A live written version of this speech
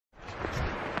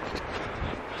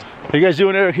How you guys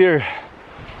doing? Eric here.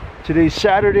 Today's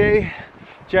Saturday,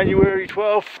 January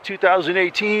 12th,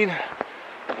 2018.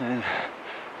 And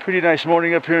pretty nice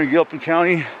morning up here in Gilpin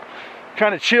County.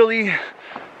 Kind of chilly.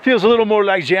 Feels a little more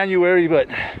like January, but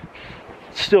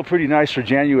it's still pretty nice for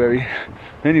January.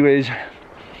 Anyways,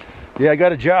 yeah, I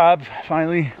got a job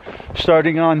finally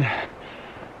starting on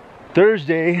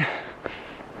Thursday.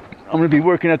 I'm gonna be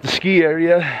working at the ski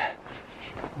area.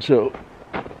 So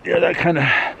yeah, that kind of,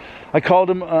 I called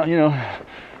him, you know,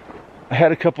 I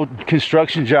had a couple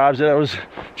construction jobs that I was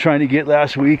trying to get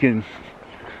last week and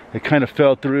it kind of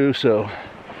fell through. So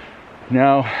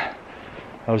now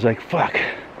I was like, fuck,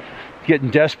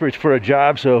 getting desperate for a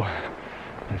job. So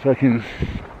I fucking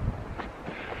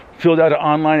filled out an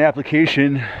online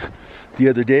application the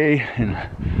other day, and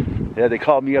yeah, they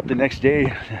called me up the next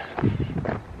day.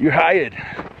 You're hired.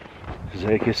 It's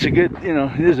like, it's a good, you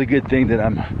know, it is a good thing that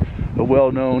I'm a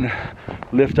well-known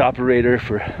lift operator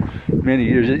for many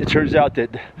years. It turns out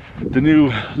that the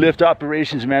new lift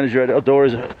operations manager at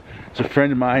Eldora is a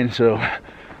friend of mine. So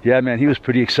yeah, man, he was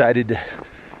pretty excited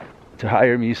to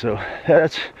hire me. So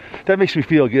that makes me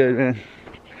feel good, man.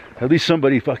 At least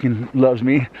somebody fucking loves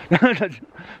me. But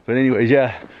anyways,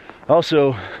 yeah.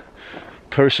 Also,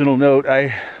 personal note,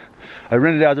 I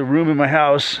rented out the room in my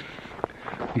house.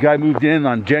 The guy moved in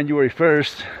on January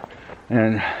 1st,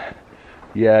 and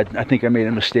yeah, I think I made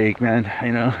a mistake, man.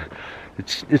 You know,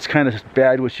 it's kind of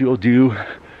bad what you'll do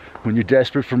when you're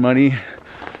desperate for money.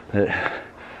 You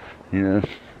know,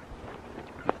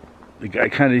 the guy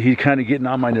he's kind of getting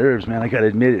on my nerves, man. I gotta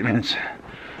admit it, man.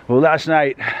 Well, last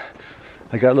night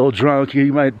I got a little drunk.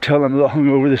 You might tell I'm a little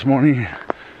hungover this morning.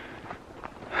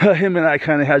 Him and I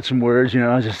kind of had some words, you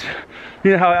know.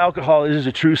 You know how alcohol is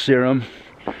a truth serum,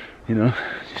 you know.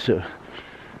 So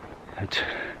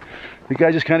the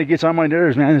guy just kind of gets on my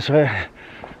nerves, man. So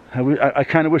I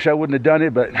kind of wish I wouldn't have done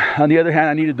it, but on the other hand,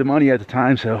 I needed the money at the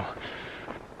time. So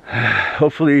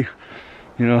hopefully,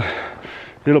 you know,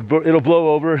 it'll blow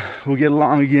over. We'll get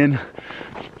along again.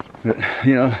 But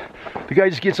you know, the guy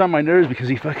just gets on my nerves because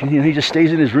he fucking, you know, he just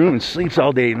stays in his room and sleeps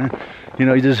all day, man. You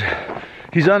know,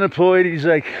 he's unemployed. He's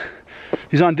like,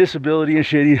 he's on disability and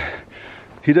shit.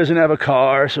 He doesn't have a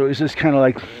car, so he's just kind of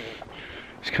like,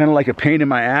 it's kind of like a pain in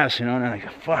my ass, you know. And I'm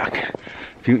like, fuck.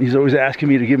 He's always asking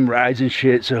me to give him rides and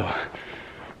shit. So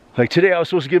like today I was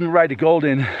supposed to give him a ride to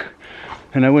Golden,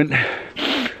 and I went,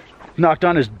 knocked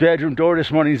on his bedroom door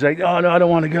this morning. He's like, oh no, I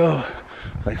don't want to go.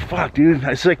 Like, fuck, dude.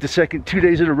 It's like the second 2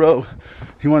 days in a row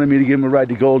he wanted me to give him a ride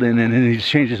to Golden, and then he just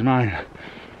changed his mind.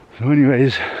 So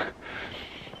anyways,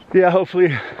 yeah,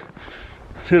 hopefully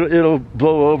it'll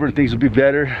blow over and things will be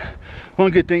better.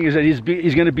 One good thing is that he's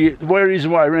going to be, one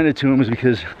reason why I rented to him is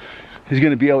because he's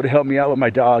going to be able to help me out with my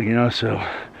dog, you know. So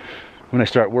when I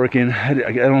start working, I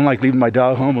don't like leaving my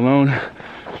dog home alone.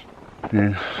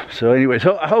 And so anyways,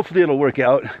 hopefully it'll work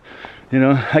out. You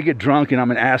know, I get drunk and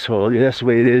I'm an asshole. Yeah, that's the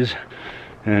way it is.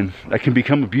 And I can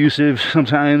become abusive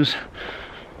sometimes.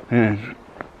 And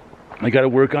I got to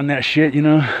work on that shit, you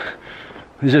know.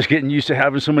 I'm just getting used to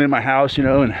having someone in my house, you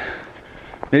know. And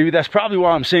maybe that's probably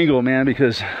why I'm single, man,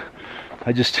 because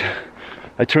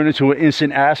I turn into an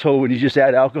instant asshole when you just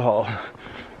add alcohol.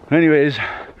 Anyways,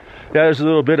 yeah, there's a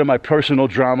little bit of my personal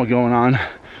drama going on.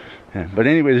 Yeah, but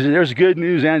anyways, there's good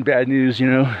news and bad news, you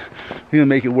know. I'm gonna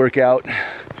make it work out.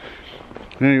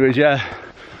 Anyways, yeah,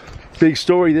 big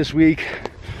story this week,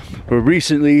 or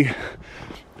recently,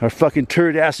 our fucking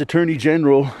turd ass attorney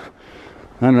general,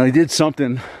 I don't know, he did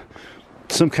something,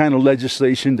 some kind of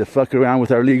legislation to fuck around with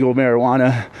our legal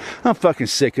marijuana. I'm fucking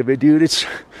sick of it, dude.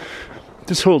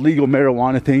 This whole legal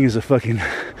marijuana thing is a fucking,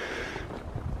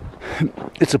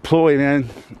 it's a ploy, man.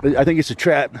 I think it's a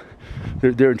trap.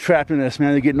 They're entrapping us,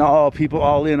 man. They're getting people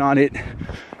all in on it,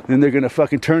 and they're gonna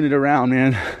fucking turn it around,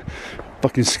 man.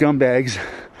 Fucking scumbags.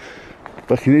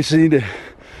 Fucking, they just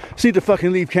need to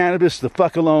fucking leave cannabis the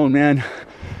fuck alone, man.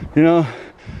 You know,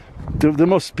 the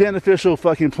most beneficial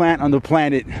fucking plant on the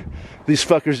planet. These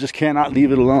fuckers just cannot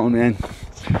leave it alone, man.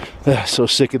 Ugh, so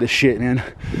sick of this shit, man.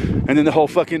 And then the whole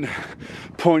fucking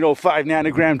 0.05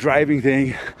 nanogram driving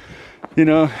thing, you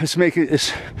know, it's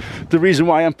the reason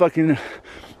why I'm fucking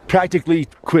practically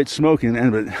quit smoking,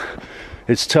 man. But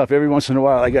it's tough. Every once in a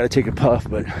while I gotta take a puff,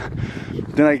 but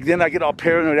then I get all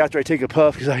paranoid after I take a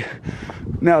puff, because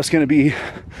now it's gonna be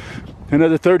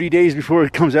another 30 days before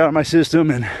it comes out of my system,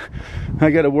 and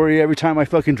I gotta worry every time I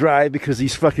fucking drive because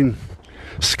these fucking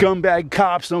scumbag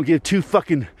cops don't give two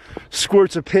fucking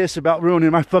squirts of piss about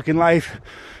ruining my fucking life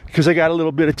because I got a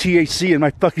little bit of THC in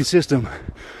my fucking system.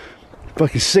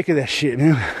 Fucking sick of that shit,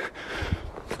 man.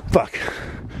 Fuck.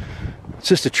 It's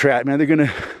just a trap, man.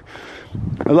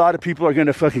 a lot of people are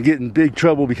gonna fucking get in big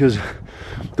trouble because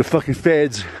the fucking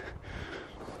feds.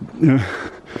 You know.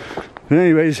 But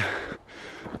anyways,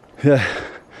 yeah.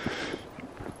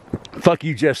 Fuck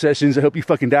you, Jeff Sessions. I hope you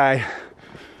fucking die.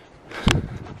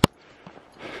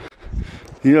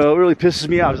 You know, it really pisses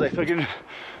me off. It's like fucking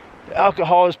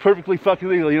alcohol is perfectly fucking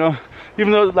legal, you know?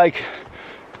 Even though, like,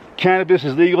 cannabis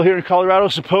is legal here in Colorado,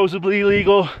 supposedly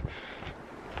legal.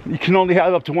 You can only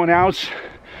have up to 1 ounce.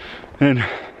 And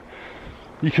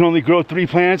you can only grow 3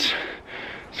 plants.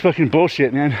 It's fucking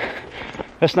bullshit, man.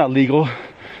 That's not legal.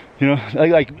 You know,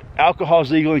 like alcohol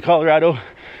is legal in Colorado.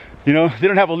 You know, they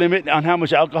don't have a limit on how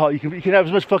much alcohol you can have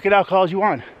as much fucking alcohol as you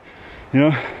want.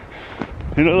 You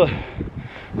know,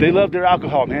 they love their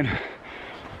alcohol, man.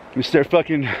 It's their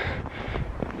fucking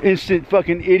instant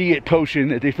fucking idiot potion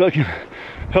that they fucking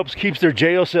helps keeps their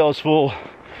jail cells full.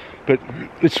 But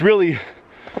it's really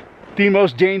the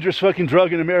most dangerous fucking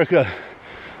drug in America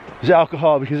is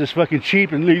alcohol, because it's fucking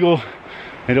cheap and legal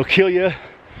and it'll kill you.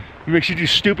 It makes you do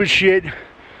stupid shit,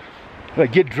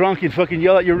 like get drunk and fucking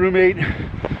yell at your roommate,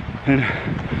 and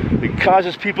it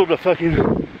causes people to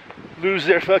fucking lose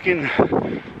their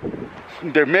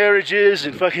marriages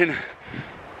and fucking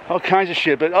all kinds of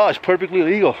shit. But oh, it's perfectly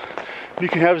legal. You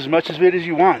can have as much of it as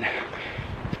you want.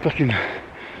 Fucking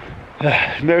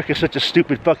America's such a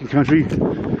stupid fucking country.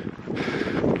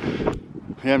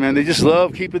 Yeah, man, they just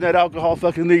love keeping that alcohol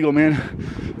fucking legal, man.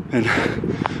 And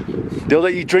they'll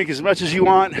let you drink as much as you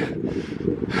want.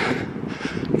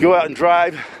 Go out and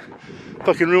drive.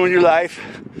 Fucking ruin your life.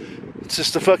 It's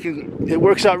just it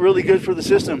works out really good for the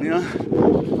system, you know?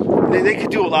 They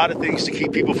could do a lot of things to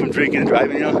keep people from drinking and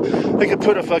driving, you know? They could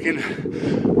put a fucking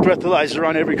breathalyzer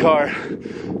on every car,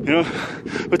 you know?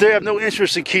 But they have no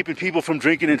interest in keeping people from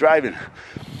drinking and driving.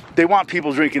 They want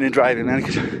people drinking and driving, man.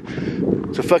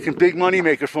 It's a fucking big money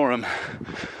maker for them.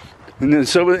 And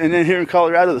then here in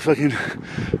Colorado, the fucking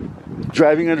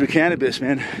driving under cannabis,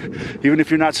 man. Even if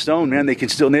you're not stoned, man, they can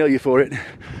still nail you for it.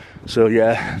 So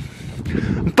yeah,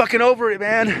 I'm fucking over it,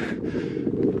 man.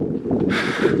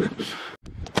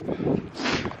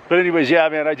 But anyways, yeah,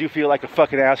 man, I do feel like a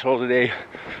fucking asshole today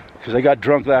because I got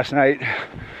drunk last night,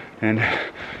 and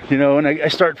you know, and I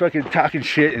start fucking talking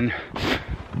shit, and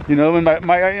you know, when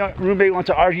my roommate wants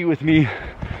to argue with me,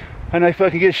 and I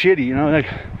fucking get shitty, you know, like,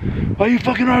 why are you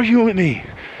fucking arguing with me?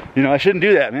 You know, I shouldn't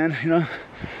do that, man. You know,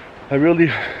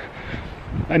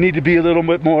 I need to be a little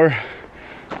bit more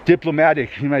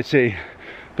diplomatic, you might say.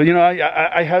 But you know,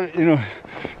 I have, you know,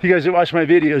 you guys that watch my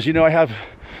videos, you know, I have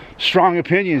strong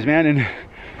opinions, man, and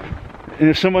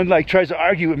if someone like tries to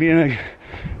argue with me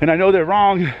and I know they're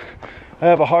wrong, I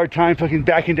have a hard time fucking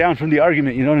backing down from the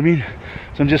argument, you know what I mean?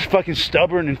 So I'm just fucking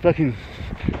stubborn and fucking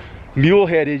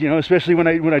mule-headed, you know, especially when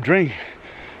I drink.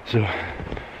 So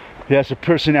yeah, it's a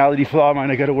personality flaw of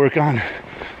mine I gotta work on.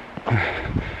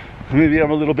 Maybe I'm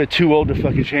a little bit too old to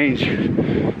fucking change.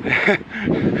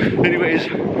 Anyways,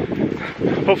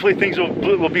 hopefully things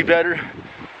will be better.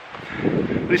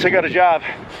 At least I got a job.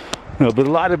 No, but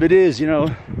a lot of it is, you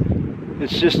know,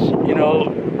 it's just, you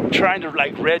know, trying to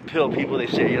like red pill people, they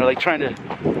say, you know, like trying to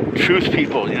truth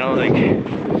people, you know, like,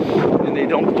 and they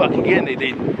don't fucking get it.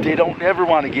 They don't ever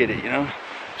want to get it, you know.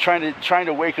 Trying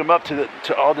to wake them up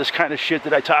to all this kind of shit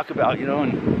that I talk about, you know,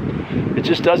 and it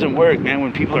just doesn't work, man.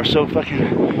 When people are so fucking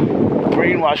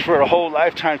brainwashed for a whole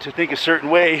lifetime to think a certain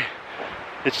way,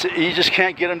 you just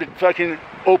can't get them to fucking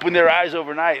open their eyes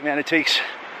overnight, man. It takes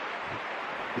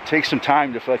some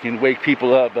time to fucking wake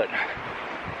people up, but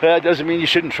that doesn't mean you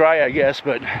shouldn't try, I guess.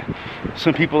 But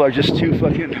some people are just too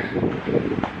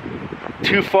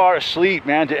far asleep,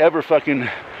 man, to ever fucking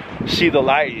see the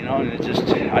light, you know. And it just,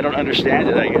 I don't understand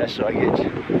it, I guess. So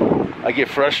I get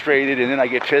frustrated, and then I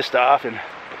get pissed off, and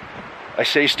I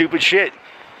say stupid shit.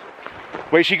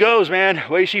 Way she goes, man.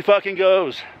 Way she fucking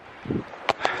goes.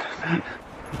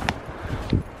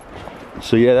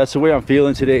 So yeah, that's the way I'm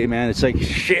feeling today, man. It's like,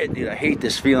 shit, dude, I hate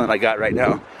this feeling I got right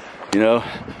now. You know,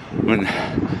 when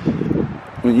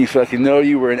you fucking know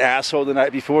you were an asshole the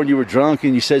night before and you were drunk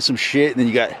and you said some shit, and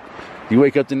then you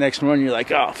wake up the next morning and you're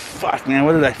like, oh fuck, man,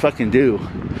 what did I fucking do?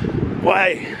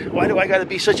 Why do I gotta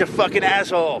be such a fucking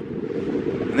asshole?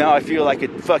 Now I feel like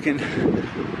it fucking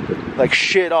like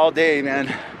shit all day,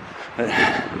 man.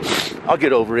 I'll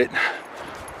get over it.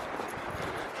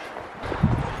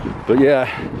 But yeah,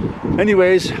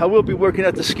 anyways, I will be working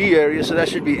at the ski area, so that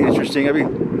should be interesting. I'll be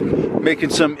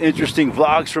making some interesting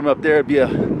vlogs from up there. Be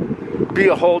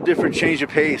a whole different change of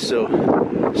pace, so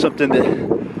something that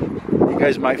you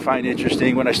guys might find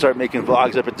interesting when I start making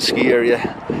vlogs up at the ski area.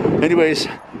 Anyways,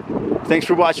 thanks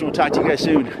for watching. We'll talk to you guys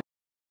soon.